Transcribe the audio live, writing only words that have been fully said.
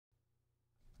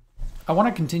I want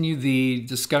to continue the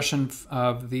discussion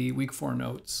of the week 4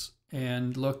 notes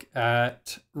and look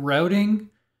at routing,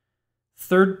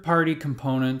 third-party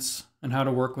components and how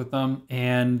to work with them,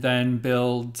 and then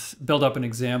build up an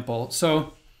example.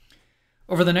 So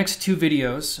over the next 2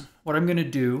 videos, what I'm going to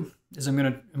do is I'm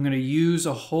going to use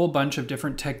a whole bunch of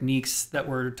different techniques that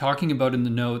we're talking about in the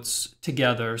notes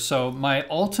together. So my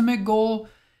ultimate goal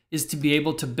is to be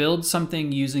able to build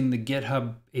something using the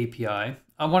GitHub API.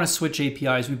 I want to switch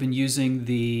APIs. We've been using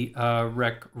the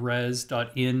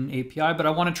recres.in API, but I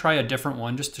want to try a different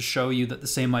one just to show you that the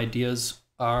same ideas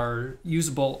are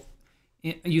usable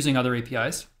using other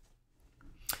APIs.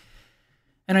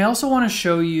 And I also want to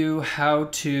show you how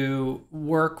to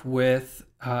work with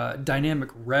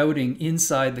dynamic routing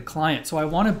inside the client. So I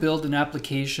want to build an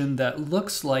application that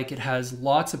looks like it has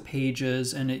lots of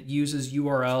pages and it uses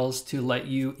URLs to let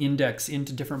you index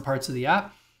into different parts of the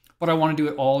app, but I want to do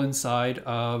it all inside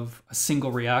of a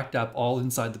single React app, all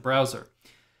inside the browser.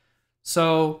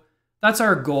 So that's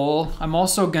our goal. I'm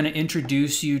also going to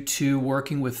introduce you to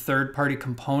working with third-party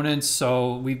components.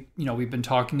 So we've been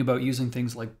talking about using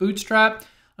things like Bootstrap.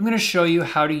 I'm going to show you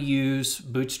how to use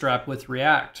Bootstrap with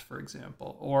React, for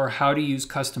example, or how to use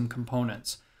custom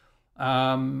components.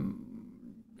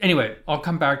 Anyway, I'll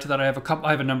come back to that. I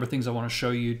have a number of things I want to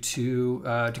show you to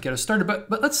get us started.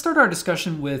 But let's start our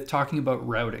discussion with talking about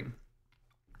routing.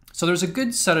 So there's a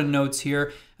good set of notes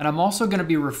here, and I'm also going to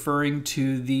be referring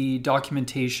to the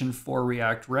documentation for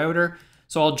React Router.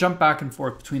 So I'll jump back and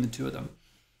forth between the two of them.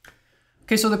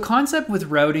 Okay, so the concept with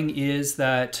routing is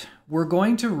that we're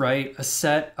going to write a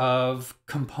set of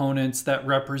components that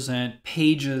represent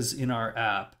pages in our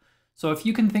app. So if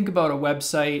you can think about a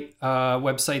website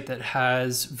that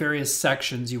has various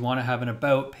sections, you want to have an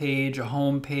about page, a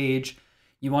home page,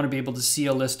 you want to be able to see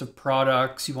a list of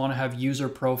products, you want to have user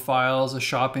profiles, a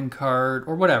shopping cart,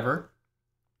 or whatever.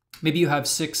 Maybe you have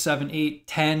 6, 7, 8,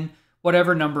 10,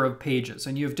 whatever number of pages,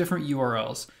 and you have different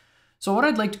URLs. So what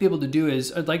I'd like to be able to do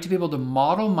is I'd like to be able to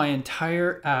model my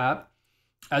entire app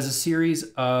as a series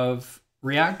of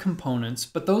React components,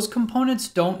 but those components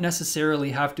don't necessarily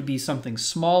have to be something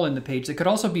small in the page. They could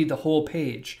also be the whole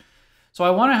page. So I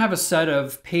want to have a set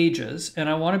of pages, and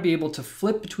I want to be able to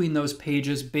flip between those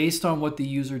pages based on what the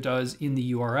user does in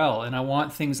the URL. And I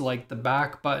want things like the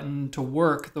back button to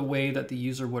work the way that the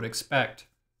user would expect.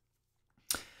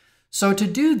 So to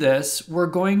do this, we're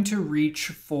going to reach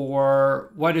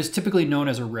for what is typically known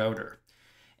as a router.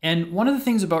 And one of the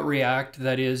things about React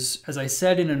that is, as I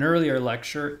said in an earlier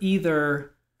lecture,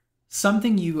 either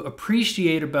something you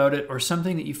appreciate about it or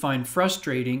something that you find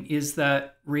frustrating is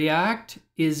that React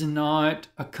is not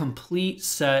a complete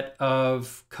set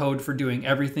of code for doing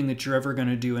everything that you're ever going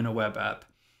to do in a web app.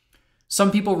 Some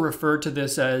people refer to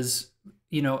this as,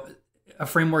 a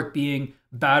framework being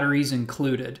batteries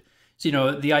included.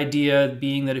 So, the idea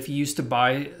being that if you used to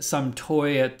buy some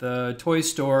toy at the toy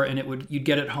store and you'd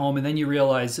get it home and then you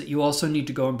realize that you also need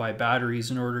to go and buy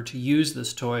batteries in order to use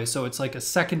this toy. So it's like a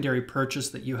secondary purchase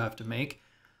that you have to make.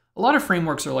 A lot of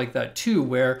frameworks are like that too,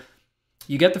 where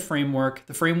you get the framework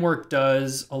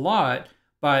does a lot,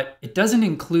 but it doesn't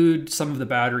include some of the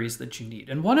batteries that you need.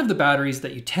 And one of the batteries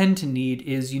that you tend to need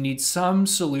is you need some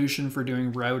solution for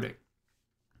doing routing.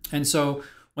 And so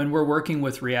when we're working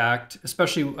with React,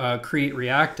 especially Create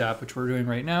React App, which we're doing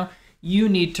right now, you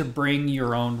need to bring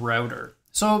your own router.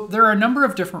 So there are a number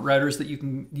of different routers that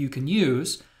you can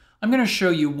use. I'm going to show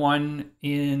you one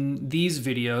in these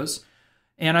videos,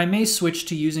 and I may switch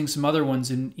to using some other ones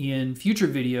in future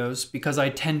videos because I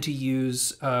tend to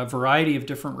use a variety of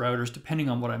different routers depending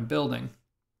on what I'm building.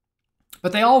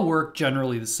 But they all work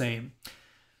generally the same.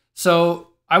 So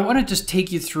I want to just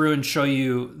take you through and show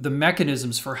you the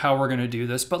mechanisms for how we're going to do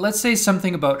this, but let's say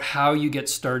something about how you get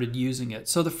started using it.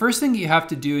 So the first thing that you have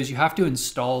to do is you have to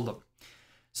install them.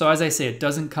 So as I say, it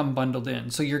doesn't come bundled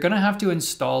in. So you're going to have to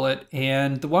install it,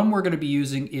 and the one we're going to be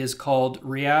using is called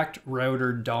React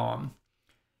Router DOM.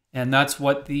 And that's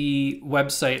what the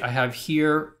website I have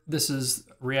here. This is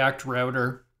React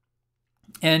Router.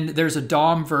 And there's a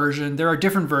DOM version. There are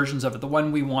different versions of it. The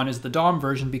one we want is the DOM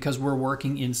version because we're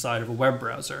working inside of a web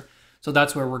browser. So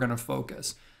that's where we're going to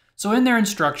focus. So in their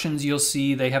instructions, you'll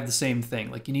see they have the same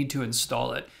thing, like you need to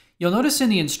install it. You'll notice in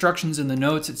the instructions in the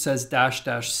notes, it says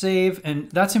 -- save,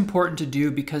 and that's important to do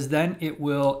because then it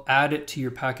will add it to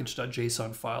your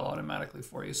package.json file automatically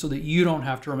for you so that you don't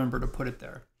have to remember to put it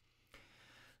there.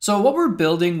 So what we're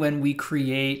building when we put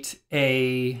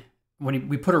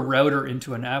a router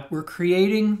into an app, we're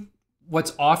creating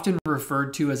what's often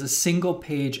referred to as a single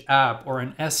page app or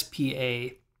an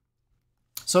SPA.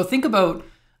 So think about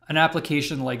an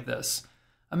application like this.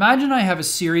 Imagine I have a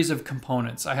series of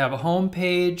components. I have a home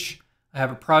page, I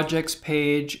have a projects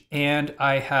page, and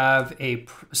I have a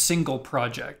single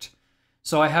project.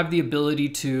 So I have the ability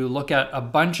to look at a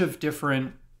bunch of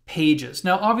different pages.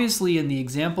 Now, obviously, in the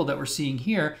example that we're seeing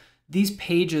here, these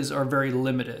pages are very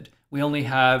limited. We only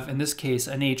have, in this case,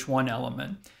 an H1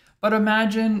 element. But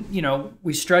imagine,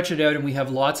 we stretch it out and we have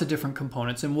lots of different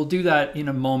components, and we'll do that in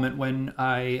a moment when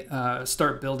I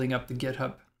start building up the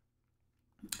GitHub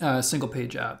single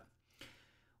page app.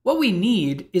 What we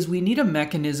need is a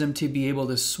mechanism to be able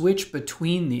to switch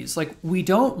between these. Like, we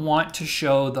don't want to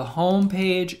show the home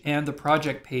page and the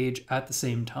project page at the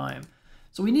same time.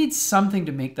 So we need something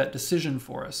to make that decision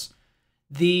for us.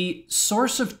 The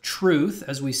source of truth,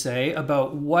 as we say,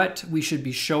 about what we should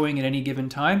be showing at any given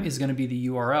time is going to be the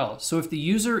URL. So if the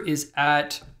user is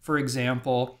at, for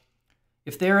example,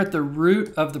 if they're at the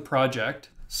root of the project,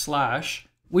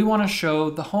 / we want to show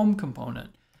the home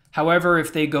component. However,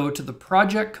 if they go to the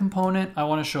project component, I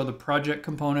want to show the project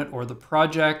component, or the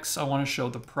projects, I want to show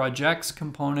the projects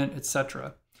component,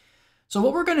 etc. So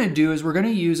what we're going to do is we're going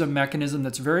to use a mechanism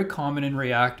that's very common in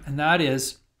React, and that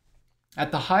is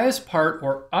at the highest part,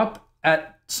 or up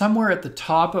at somewhere at the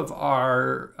top of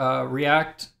our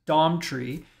React DOM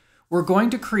tree, we're going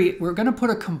to put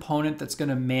a component that's going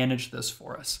to manage this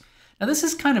for us. Now, this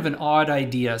is kind of an odd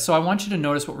idea, so I want you to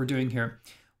notice what we're doing here.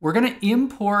 We're going to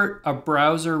import a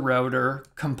browser router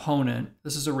component.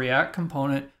 This is a React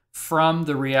component from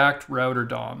the React router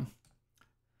DOM.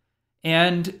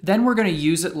 And then we're going to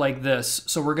use it like this.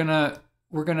 So we're going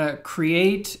to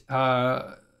create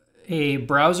a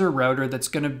browser router that's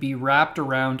going to be wrapped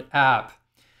around app.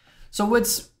 So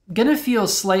what's going to feel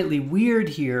slightly weird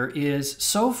here is,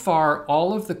 so far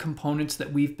all of the components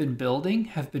that we've been building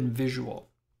have been visual.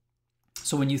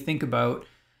 So when you think about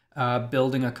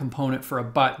building a component for a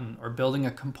button, or building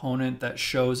a component that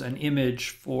shows an image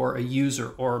for a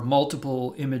user, or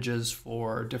multiple images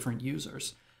for different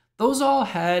users, those all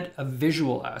had a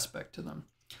visual aspect to them.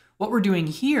 What we're doing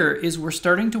here is we're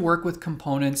starting to work with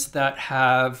components that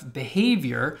have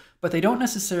behavior, but they don't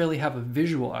necessarily have a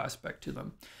visual aspect to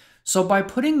them. So by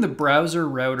putting the browser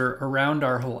router around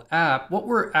our whole app, what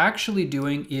we're actually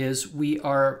doing is we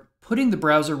are putting the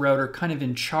browser router kind of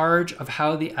in charge of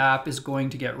how the app is going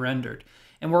to get rendered.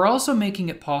 And we're also making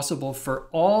it possible for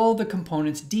all the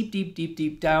components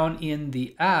deep down in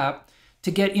the app to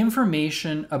get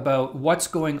information about what's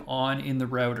going on in the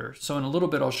router. So in a little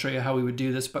bit, I'll show you how we would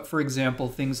do this. But for example,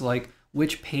 things like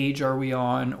which page are we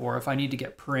on, or if I need to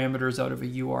get parameters out of a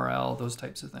URL, those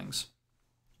types of things.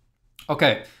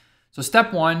 Okay, so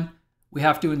step 1, we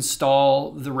have to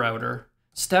install the router.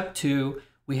 Step 2,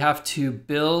 we have to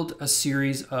build a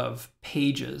series of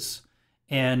pages,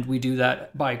 and we do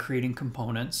that by creating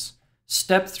components.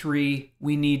 Step 3,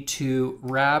 we need to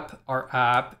wrap our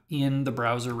app in the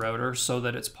browser router so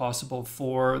that it's possible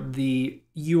for the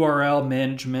URL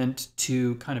management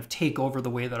to kind of take over the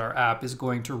way that our app is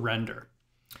going to render.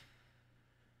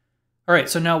 All right,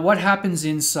 so now what happens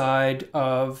inside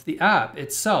of the app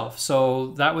itself?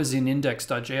 So that was in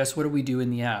index.js. What do we do in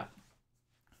the app?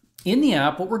 In the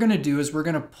app, what we're going to do is we're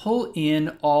going to pull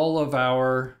in all of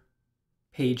our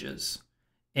pages.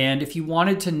 And if you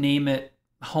wanted to name it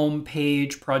home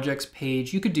page, projects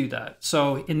page, you could do that.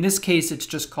 So in this case, it's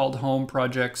just called home,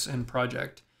 projects, and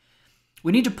project.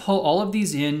 We need to pull all of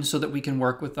these in so that we can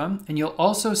work with them. And you'll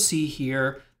also see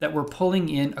here that we're pulling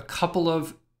in a couple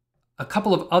of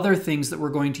other things that we're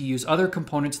going to use, other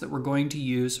components that we're going to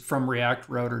use from React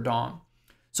Router DOM.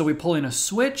 So we pull in a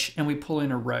switch and we pull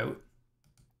in a route.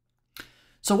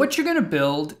 So what you're going to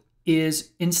build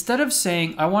is, instead of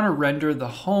saying, I want to render the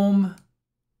home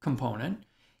component,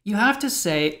 you have to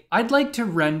say, I'd like to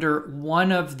render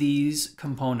one of these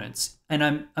components. And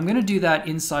I'm going to do that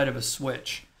inside of a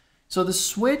switch. So the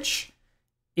switch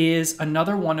is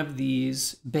another one of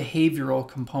these behavioral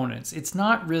components. It's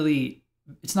not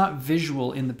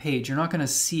visual in the page. You're not going to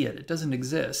see it. It doesn't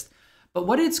exist. But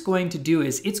what it's going to do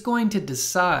is it's going to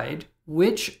decide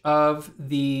which of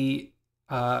the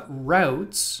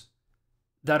routes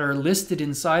that are listed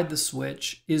inside the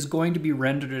switch is going to be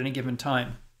rendered at any given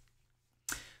time.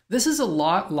 This is a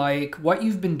lot like what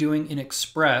you've been doing in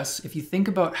Express if you think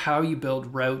about how you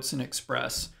build routes in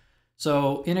Express.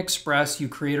 So in Express, you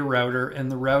create a router, and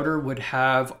the router would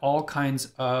have all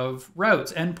kinds of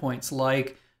routes, endpoints,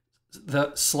 like the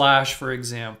 /, for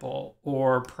example,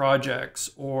 or projects,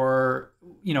 or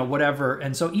whatever.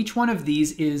 And so each one of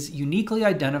these is uniquely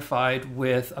identified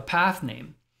with a path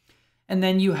name. And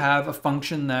then you have a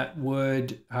function that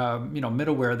would,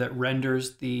 middleware that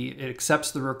renders it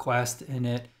accepts the request and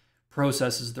it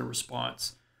processes the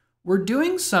response. We're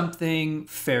doing something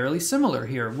fairly similar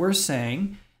here. We're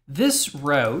saying This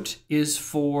route is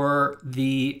for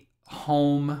the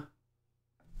home,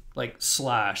 like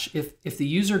slash. If the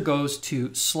user goes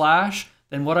to slash,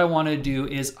 then what I want to do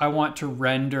is I want to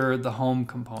render the home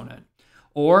component.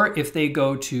 Or if they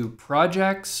go to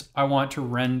projects, I want to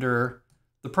render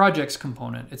the projects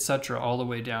component, etc., all the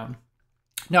way down.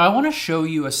 Now I want to show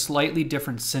you a slightly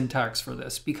different syntax for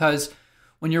this, because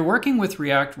when you're working with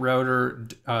React Router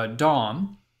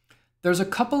DOM, there's a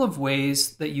couple of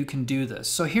ways that you can do this.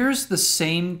 So here's the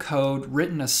same code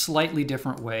written a slightly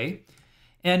different way.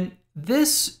 And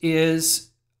this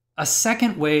is a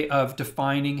second way of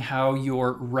defining how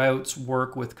your routes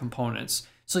work with components.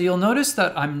 So you'll notice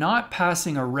that I'm not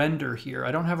passing a render here.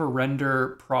 I don't have a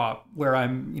render prop where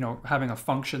I'm, having a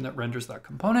function that renders that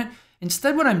component.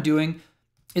 Instead, what I'm doing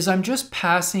is I'm just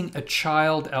passing a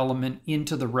child element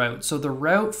into the route. So the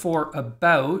route for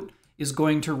about is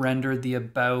going to render the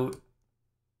about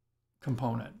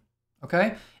component,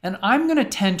 okay? And I'm gonna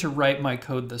tend to write my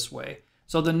code this way.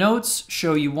 So the notes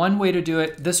show you one way to do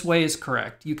it. This way is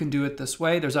correct. You can do it this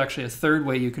way. There's actually a third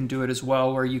way you can do it as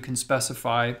well, where you can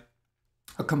specify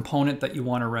a component that you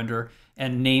want to render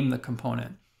and name the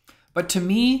component. But to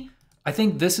me, I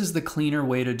think this is the cleaner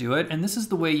way to do it, and this is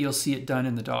the way you'll see it done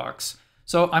in the docs.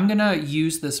 So I'm gonna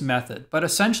use this method, but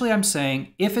essentially I'm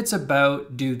saying if it's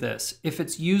about, do this. If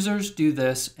it's users, do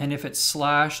this, and if it's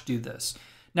slash, do this.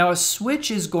 Now a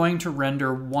switch is going to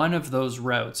render one of those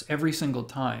routes every single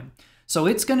time. So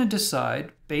it's going to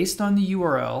decide, based on the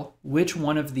URL, which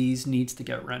one of these needs to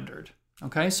get rendered.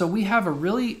 Okay, so we have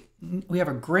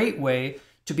a great way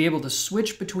to be able to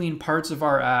switch between parts of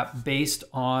our app based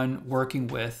on working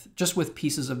with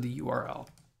pieces of the URL.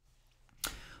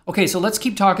 Okay, so let's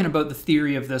keep talking about the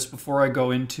theory of this before I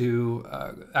go into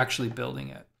actually building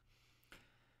it.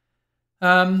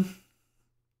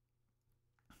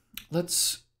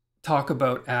 Let's talk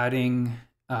about adding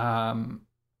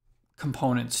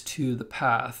components to the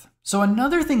path. So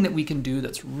another thing that we can do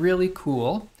that's really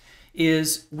cool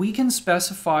is we can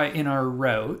specify in our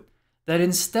route that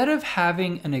instead of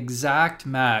having an exact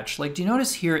match, like do you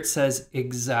notice here it says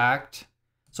exact?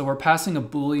 So we're passing a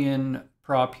Boolean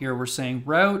prop here. We're saying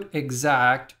route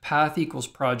exact path equals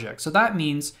project. So that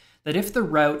means that if the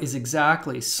route is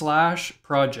exactly /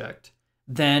 project,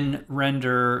 then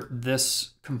render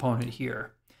this component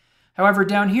here. However,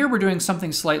 down here, we're doing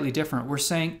something slightly different. We're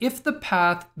saying if the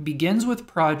path begins with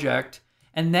project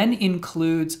and then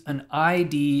includes an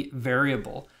ID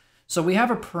variable. So we have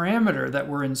a parameter that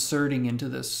we're inserting into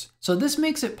this. So this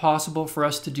makes it possible for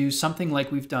us to do something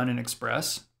like we've done in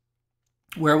Express,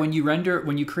 where when you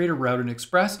create a route in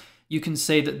Express, you can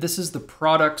say that this is the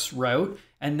products route,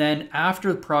 and then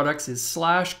after the products is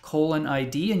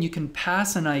 /:ID, and you can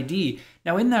pass an ID.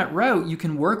 Now in that route, you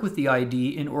can work with the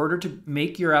ID in order to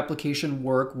make your application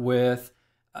work with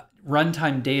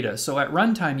runtime data. So at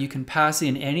runtime, you can pass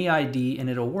in any ID and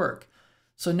it'll work.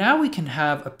 So now we can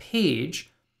have a page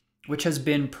which has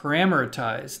been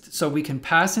parameterized. So we can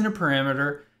pass in a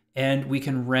parameter and we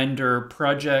can render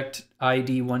project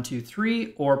ID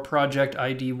 123 or project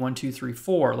ID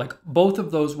 1234. Like both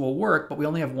of those will work, but we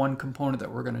only have one component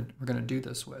that we're gonna do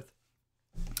this with.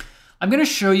 I'm going to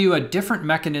show you a different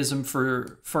mechanism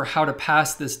for how to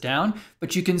pass this down,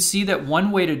 but you can see that one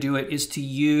way to do it is to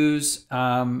use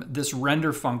this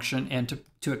render function and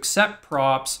to accept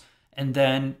props and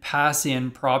then pass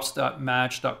in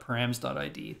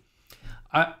props.match.params.id.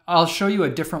 I'll show you a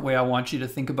different way I want you to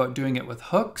think about doing it with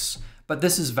hooks, but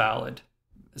this is valid.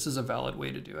 This is a valid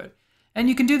way to do it. And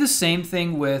you can do the same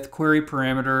thing with query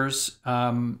parameters,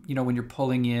 when you're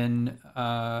pulling in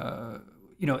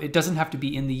it doesn't have to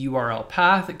be in the URL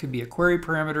path. It could be a query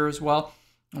parameter as well.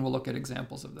 And we'll look at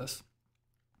examples of this.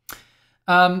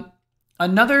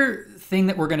 Another thing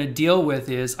that we're going to deal with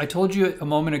is, I told you a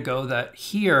moment ago that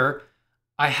here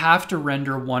I have to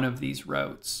render one of these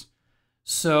routes.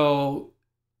 So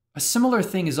a similar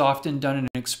thing is often done in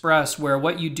Express, where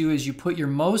what you do is you put your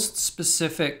most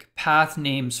specific path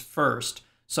names first.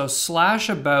 So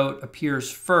 /about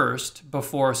appears first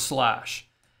before /.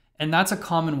 And that's a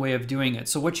common way of doing it.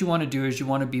 So what you want to do is you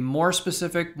want to be more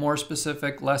specific, less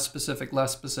specific,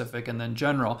 less specific, and then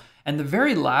general. And the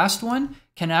very last one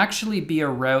can actually be a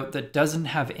route that doesn't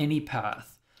have any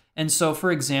path. And so,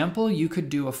 for example, you could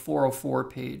do a 404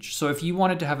 page. So if you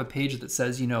wanted to have a page that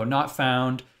says, not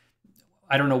found,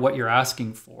 I don't know what you're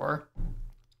asking for,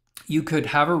 you could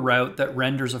have a route that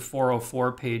renders a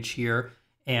 404 page here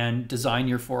and design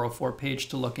your 404 page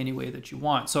to look any way that you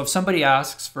want. So if somebody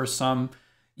asks for some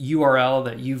URL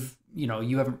that you've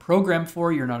you haven't programmed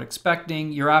for, you're not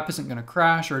expecting, your app isn't going to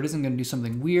crash or it isn't going to do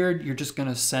something weird. You're just going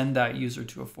to send that user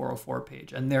to a 404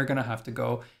 page, and they're going to have to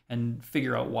go and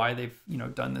figure out why they've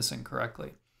done this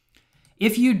incorrectly.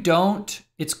 If you don't,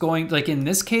 it's going, like in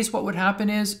this case, what would happen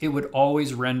is it would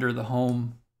always render the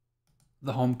home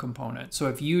component. So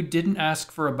if you didn't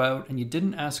ask for about and you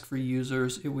didn't ask for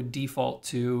users, it would default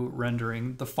to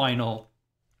rendering the final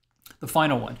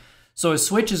one. So a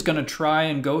switch is going to try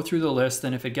and go through the list,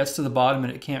 and if it gets to the bottom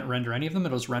and it can't render any of them,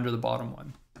 it'll just render the bottom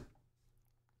one.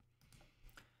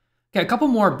 Okay, a couple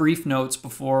more brief notes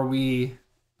before we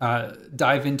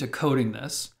dive into coding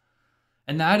this,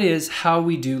 and that is how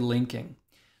we do linking.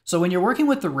 So when you're working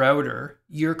with the router,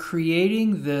 you're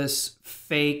creating this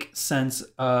fake sense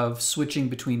of switching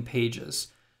between pages.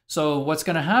 So what's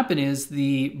going to happen is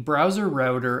the browser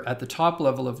router at the top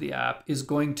level of the app is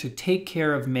going to take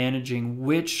care of managing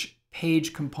which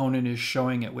page component is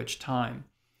showing at which time.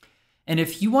 And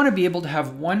if you want to be able to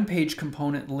have one page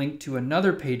component linked to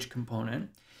another page component,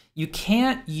 you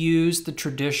can't use the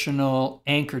traditional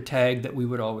anchor tag that we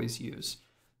would always use.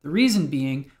 The reason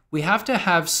being, we have to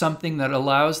have something that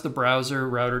allows the browser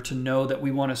router to know that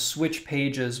we want to switch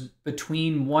pages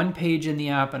between one page in the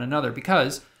app and another,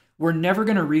 because we're never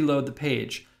going to reload the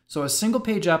page. So a single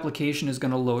page application is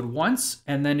going to load once,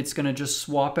 and then it's going to just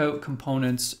swap out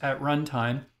components at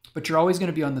runtime, but you're always going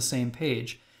to be on the same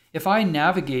page. If I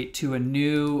navigate to a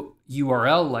new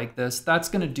URL like this, that's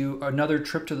going to do another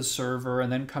trip to the server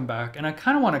and then come back, and I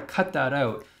kind of want to cut that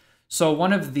out. So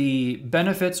one of the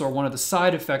benefits or one of the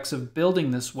side effects of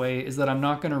building this way is that I'm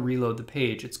not going to reload the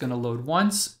page. It's going to load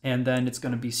once, and then it's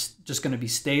going to be just going to be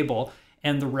stable,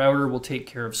 and the router will take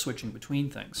care of switching between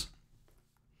things.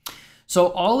 So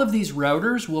all of these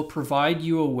routers will provide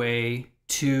you a way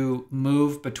to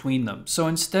move between them. So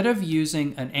instead of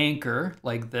using an anchor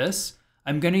like this,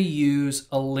 I'm going to use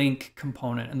a link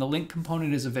component, and the link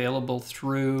component is available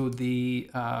through the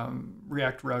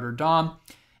React Router DOM.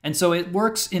 And so it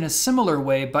works in a similar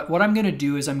way, but what I'm going to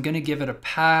do is I'm going to give it a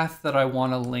path that I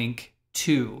want to link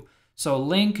to. So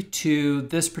link to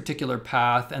this particular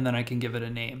path, and then I can give it a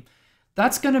name.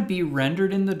 That's going to be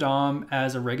rendered in the DOM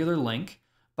as a regular link,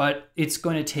 but it's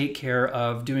going to take care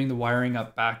of doing the wiring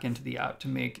up back into the app to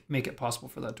make it possible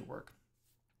for that to work.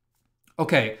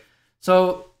 Okay,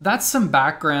 so that's some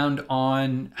background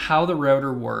on how the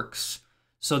router works,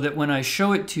 so that when I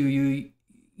show it to you,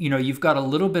 you've got a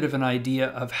little bit of an idea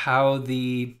of how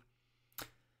the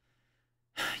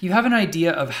the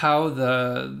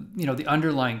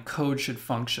underlying code should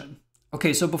function.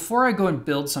 Okay, so before I go and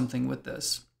build something with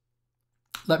this,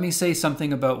 let me say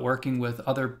something about working with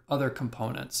other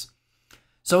components.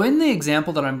 So in the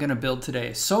example that I'm going to build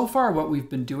today, so far what we've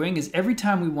been doing is every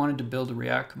time we wanted to build a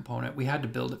React component, we had to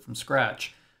build it from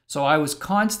scratch. So I was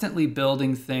constantly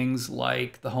building things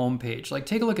like the home page. Like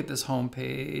take a look at this home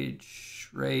page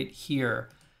right here.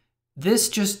 This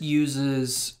just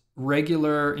uses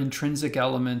regular intrinsic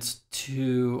elements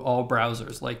to all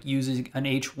browsers, like using an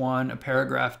H1, a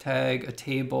paragraph tag, a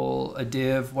table, a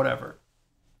div, whatever.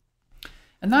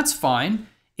 And that's fine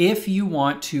if you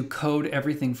want to code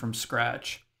everything from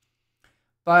scratch.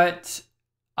 But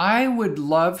I would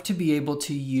love to be able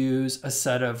to use a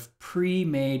set of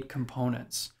pre-made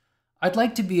components. I'd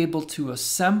like to be able to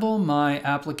assemble my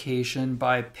application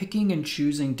by picking and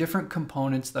choosing different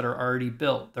components that are already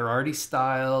built. They're already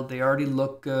styled, they already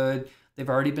look good, they've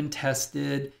already been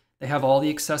tested, they have all the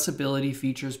accessibility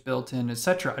features built in,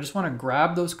 etc. I just want to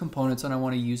grab those components and I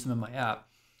want to use them in my app.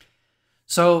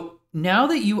 So now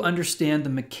that you understand the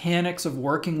mechanics of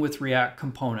working with React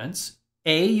components,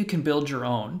 A, you can build your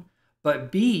own,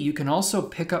 but B, you can also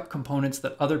pick up components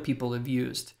that other people have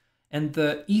used. And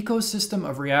the ecosystem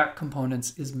of React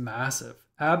components is massive,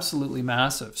 absolutely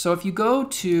massive. So if you go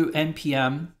to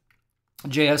npm.js.com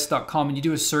and you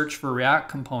do a search for React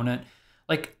component,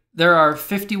 like there are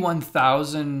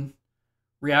 51,000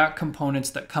 React components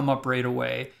that come up right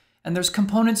away. And there's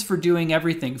components for doing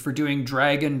everything, for doing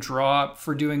drag and drop,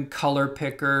 for doing color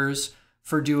pickers,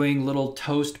 for doing little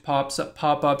toast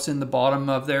pop-ups in the bottom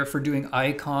of there, for doing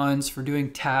icons, for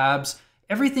doing tabs.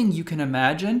 Everything you can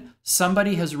imagine,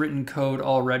 somebody has written code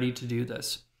already to do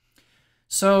this.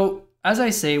 So as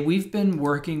I say, we've been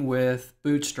working with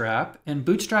Bootstrap, and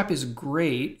Bootstrap is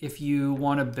great if you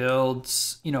want to build,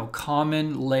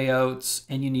 common layouts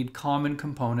and you need common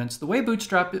components. The way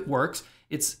Bootstrap works,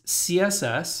 it's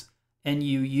CSS, and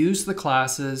you use the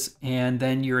classes, and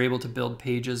then you're able to build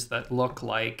pages that look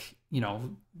like,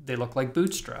 they look like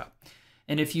Bootstrap.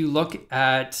 And if you look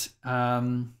at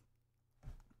the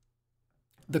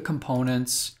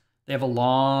components, they have a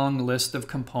long list of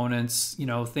components,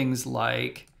 things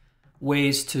like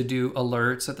ways to do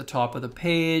alerts at the top of the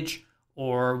page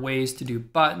or ways to do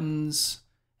buttons.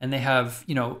 And they have,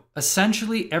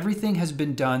 essentially everything has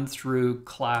been done through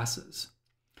classes.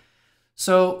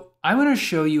 So I'm going to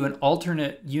show you an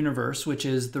alternate universe, which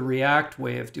is the React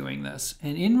way of doing this.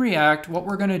 And in React, what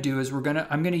we're going to do is I'm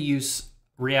going to use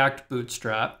React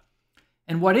Bootstrap.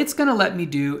 And what it's going to let me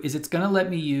do is it's going to let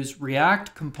me use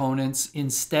React components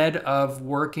instead of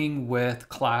working with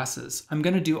classes. I'm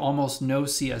going to do almost no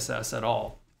CSS at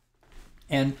all.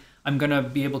 And I'm going to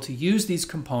be able to use these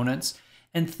components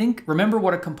and remember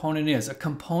what a component is. A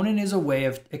component is a way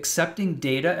of accepting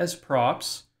data as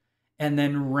props and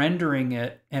then rendering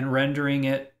it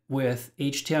with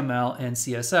HTML and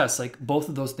CSS. Like both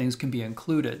of those things can be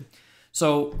included.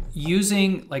 So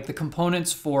using like the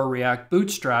components for React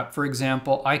Bootstrap, for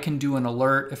example, I can do an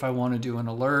alert if I want to do an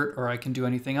alert, or I can do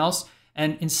anything else.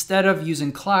 And instead of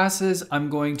using classes, I'm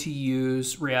going to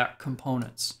use React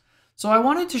components. So I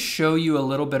wanted to show you a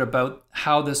little bit about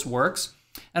how this works.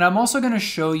 And I'm also going to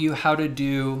show you how to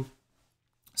do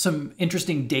some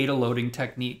interesting data loading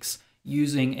techniques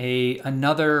using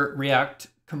another React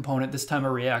component, this time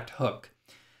a React hook.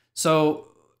 So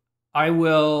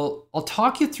I'll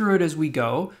talk you through it as we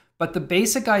go, but the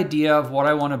basic idea of what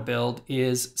I want to build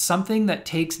is something that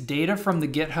takes data from the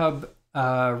GitHub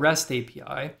REST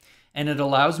API, and it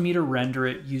allows me to render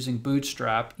it using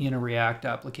Bootstrap in a React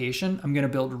application. I'm going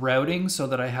to build routing so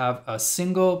that I have a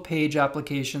single page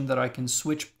application that I can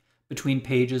switch between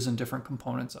pages and different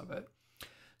components of it.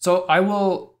 So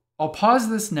I'll pause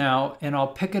this now and I'll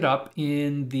pick it up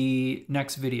in the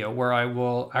next video where I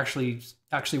will actually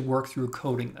work through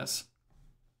coding this.